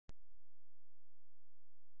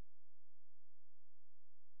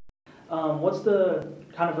What's the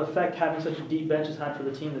kind of effect having such a deep bench has had for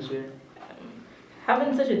the team this year?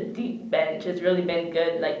 Having such a deep bench has really been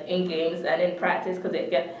good, like in games and in practice, because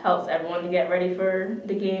it helps everyone to get ready for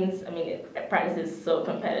the games. I mean, practice is so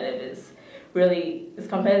competitive. It's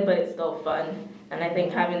competitive, but it's still fun. And I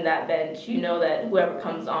think having that bench, you know that whoever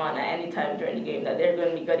comes on at any time during the game, that they're going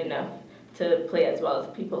to be good enough to play as well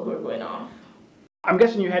as people who are going off. I'm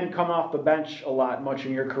guessing you hadn't come off the bench a lot much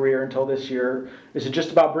in your career until this year. Is it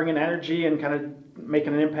just about bringing energy and kind of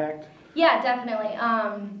making an impact? Yeah, definitely.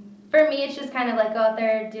 For me, it's just kind of like go out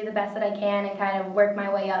there, do the best that I can, and kind of work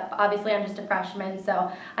my way up. Obviously, I'm just a freshman, so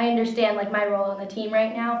I understand like my role in the team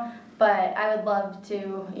right now. But I would love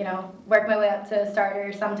to, work my way up to a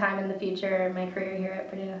starter sometime in the future in my career here at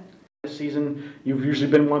Purdue. This season, you've usually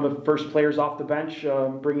been one of the first players off the bench,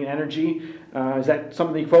 bringing energy. Is that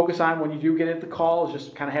something you focus on when you do get at the call? Is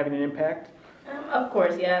just kind of having an impact? Of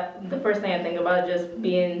course, yeah. The first thing I think about is just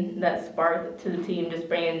being that spark to the team, just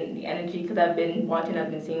bringing the energy, because I've been watching, I've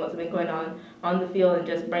been seeing what's been going on the field, and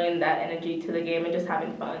just bringing that energy to the game and just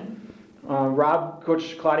having fun. Rob,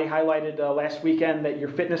 Coach Klatte highlighted last weekend that your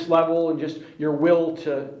fitness level and just your will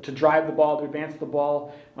to drive the ball, to advance the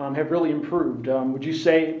ball, have really improved. Would you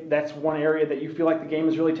say that's one area that you feel like the game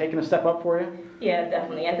has really taken a step up for you? Yeah,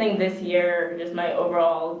 definitely. I think this year, just my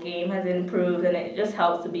overall game has improved, and it just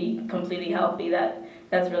helps to be completely healthy.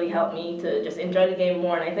 That's really helped me to just enjoy the game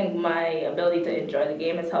more, and I think my ability to enjoy the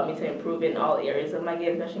game has helped me to improve in all areas of my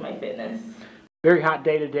game, especially my fitness. Very hot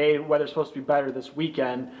day today. Weather's supposed to be better this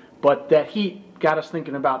weekend, but that heat got us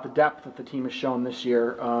thinking about the depth that the team has shown this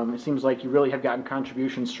year. It seems like you really have gotten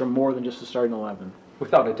contributions from more than just the starting 11.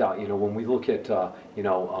 Without a doubt, when we look at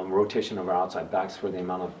rotation of our outside backs for the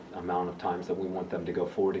amount of times that we want them to go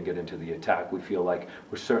forward and get into the attack, we feel like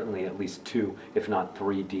we're certainly at least 2, if not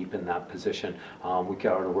 3 deep in that position. We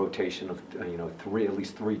got a rotation of at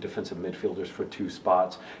least three defensive midfielders for 2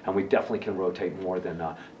 spots, and we definitely can rotate more than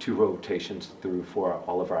 2 rotations through for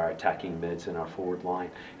all of our attacking mids and our forward line.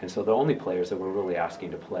 And so the only players that we're really asking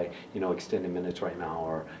to play extended minutes right now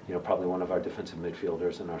are probably one of our defensive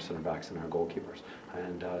midfielders and our center backs and our goalkeepers.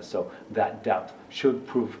 And so that depth should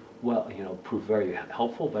prove very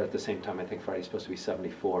helpful, but at the same time, I think Friday's supposed to be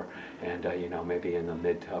 74, and maybe in the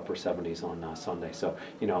mid to upper 70s on Sunday. So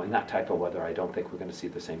in that type of weather, I don't think we're going to see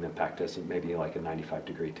the same impact as maybe like a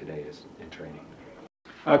 95-degree today is in training.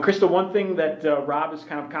 Christa, one thing that Rob has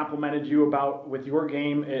kind of complimented you about with your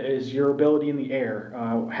game is your ability in the air,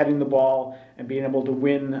 heading the ball and being able to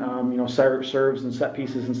win, serves and set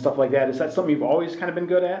pieces and stuff like that. Is that something you've always kind of been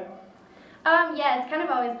good at? Yeah, it's kind of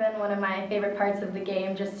always been one of my favorite parts of the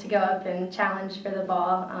game, just to go up and challenge for the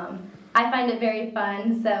ball. I find it very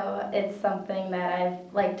fun, so it's something that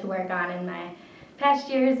I've liked to work on in my past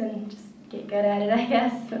years and just get good at it, I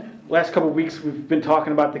guess. Last couple of weeks, we've been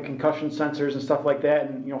talking about the concussion sensors and stuff like that,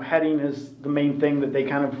 and heading is the main thing that they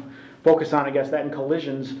kind of focus on, I guess, that and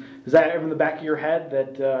collisions. Is that ever in the back of your head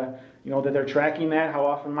that that they're tracking that, how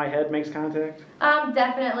often my head makes contact?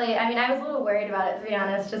 Definitely. I mean, I was a little worried about it, to be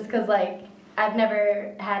honest, just because, I've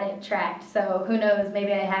never had it tracked, so who knows,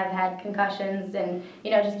 maybe I have had concussions and,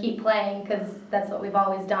 just keep playing, because that's what we've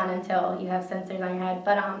always done until you have sensors on your head.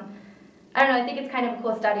 But, I don't know, I think it's kind of a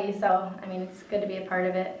cool study, so, I mean, it's good to be a part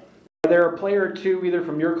of it. Are there a player or two, either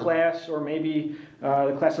from your class or maybe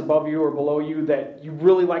the class above you or below you, that you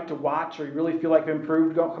really like to watch or you really feel like have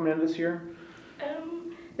improved coming into this year?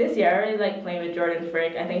 This year, I really like playing with Jordan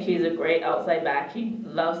Frick. I think she's a great outside back. She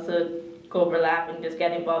loves to go overlap and just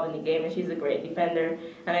get involved in the game, and she's a great defender.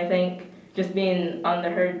 And I think just being under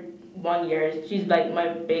her 1 year, she's like my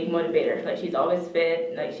big motivator. Like, she's always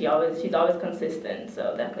fit. Like, she's always consistent.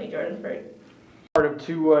 So definitely Jordan Frick. Part of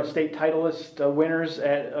 2 state titleist winners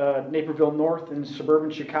at Naperville North in suburban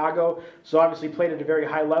Chicago. So obviously played at a very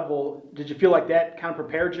high level. Did you feel like that kind of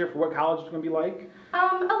prepared you for what college was going to be like?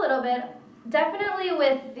 A little bit. Definitely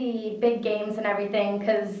with the big games and everything,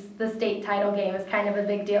 because the state title game is kind of a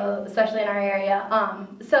big deal, especially in our area.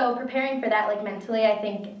 So preparing for that, mentally, I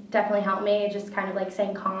think definitely helped me, just kind of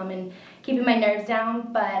staying calm and keeping my nerves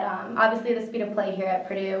down. But obviously the speed of play here at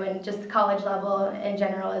Purdue and just the college level in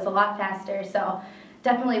general is a lot faster, so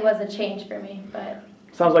definitely was a change for me. But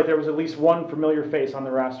sounds like there was at least one familiar face on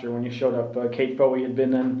the roster when you showed up. Kate Bowie had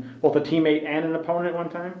been both a teammate and an opponent at one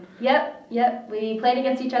time? Yep. We played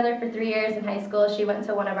against each other for 3 years in high school. She went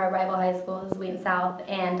to one of our rival high schools, Wheaton South,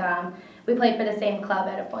 and we played for the same club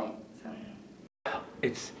at a point. So.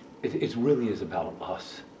 It really is about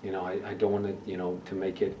us. I don't want to, to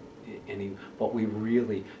make it any, but we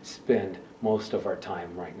really spend most of our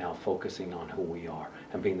time right now focusing on who we are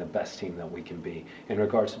and being the best team that we can be in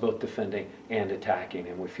regards to both defending and attacking.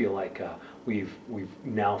 And we feel like we've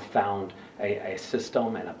now found a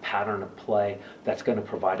system and a pattern of play that's going to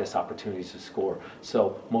provide us opportunities to score.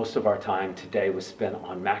 So most of our time today was spent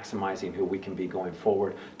on maximizing who we can be going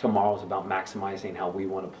forward. Tomorrow's about maximizing how we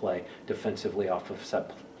want to play defensively off of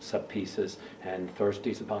set pieces, and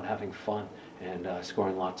Thursday's about having fun and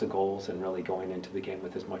scoring lots of goals and really going into the game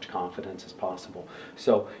with as much confidence as possible.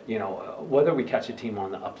 So, you know, whether we catch a team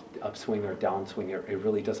on the upswing or downswing, it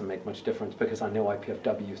really doesn't make much difference, because I know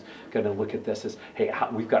IPFW is going to look at this as, hey,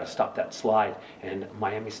 we've got to stop that slide. And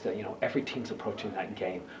Miami's still, you know, every team's approaching that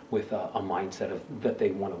game with a mindset of that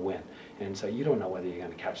they want to win. And so you don't know whether you're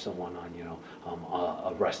going to catch someone on, you know,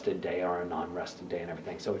 a rested day or a non-rested day and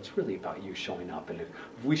everything. So it's really about you showing up. And if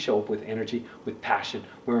we show up with energy, with passion,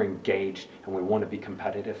 we're engaged, and we want to be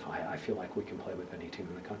competitive, I feel like we can play with any team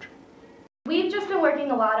in the country. We've just been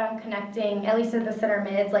working a lot on connecting, at least at the center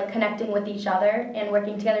mids, like connecting with each other and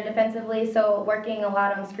working together defensively. So working a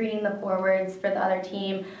lot on screening the forwards for the other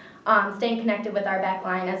team, staying connected with our back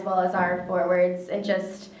line as well as our forwards, and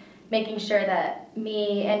just making sure that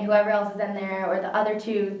me and whoever else is in there or the other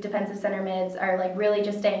two defensive center mids are like really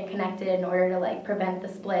just staying connected in order to like prevent the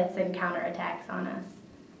splits and counterattacks on us.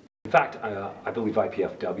 In fact, I believe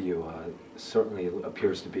IPFW certainly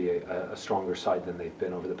appears to be a stronger side than they've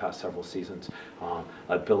been over the past several seasons.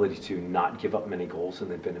 Ability to not give up many goals, and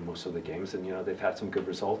they've been in most of the games, and you know, they've had some good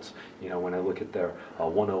results. You know, when I look at their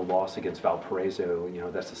 1-0 loss against Valparaiso, you know,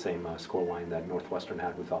 that's the same score line that Northwestern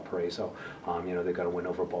had with Valparaiso. You know, they've got a win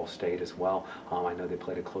over Ball State as well. I know they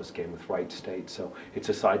played a close game with Wright State, so it's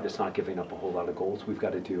a side that's not giving up a whole lot of goals. We've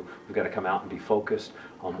got to come out and be focused,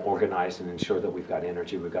 organized, and ensure that we've got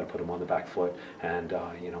energy. We've got to put them on the back foot, and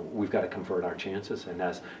you know, we've got to convert our chances. And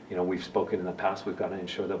as you know, we've spoken in the past, we've got to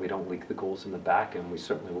ensure that we don't leak the goals in the back, and we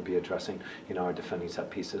certainly will be addressing, you know, our defending set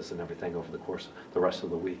pieces and everything over the course of the rest of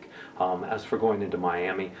the week. As for going into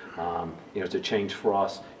Miami, you know, it's a change for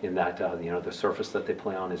us in that you know, the surface that they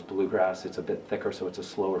play on is bluegrass. It's a bit thicker, so it's a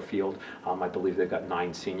slower field. I believe they've got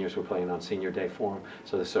 9 seniors. We're playing on senior day for them,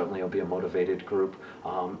 so there certainly will be a motivated group,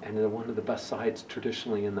 and they're one of the best sides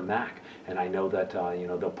traditionally in the MAC. And I know that you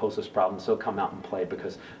know, they'll pose us problems. They'll come out and play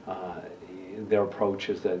because their approach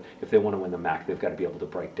is that if they want to win the MAC, they've got to be able to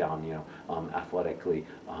break down, you know, athletically,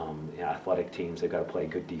 you know, athletic teams. They've got to play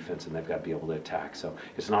good defense, and they've got to be able to attack. So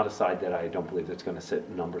it's not a side that I don't believe that's going to sit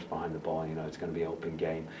numbers behind the ball. You know, it's going to be an open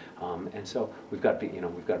game, and so we've got to be, you know,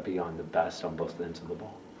 we've got to be on the best on both ends of the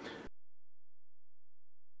ball.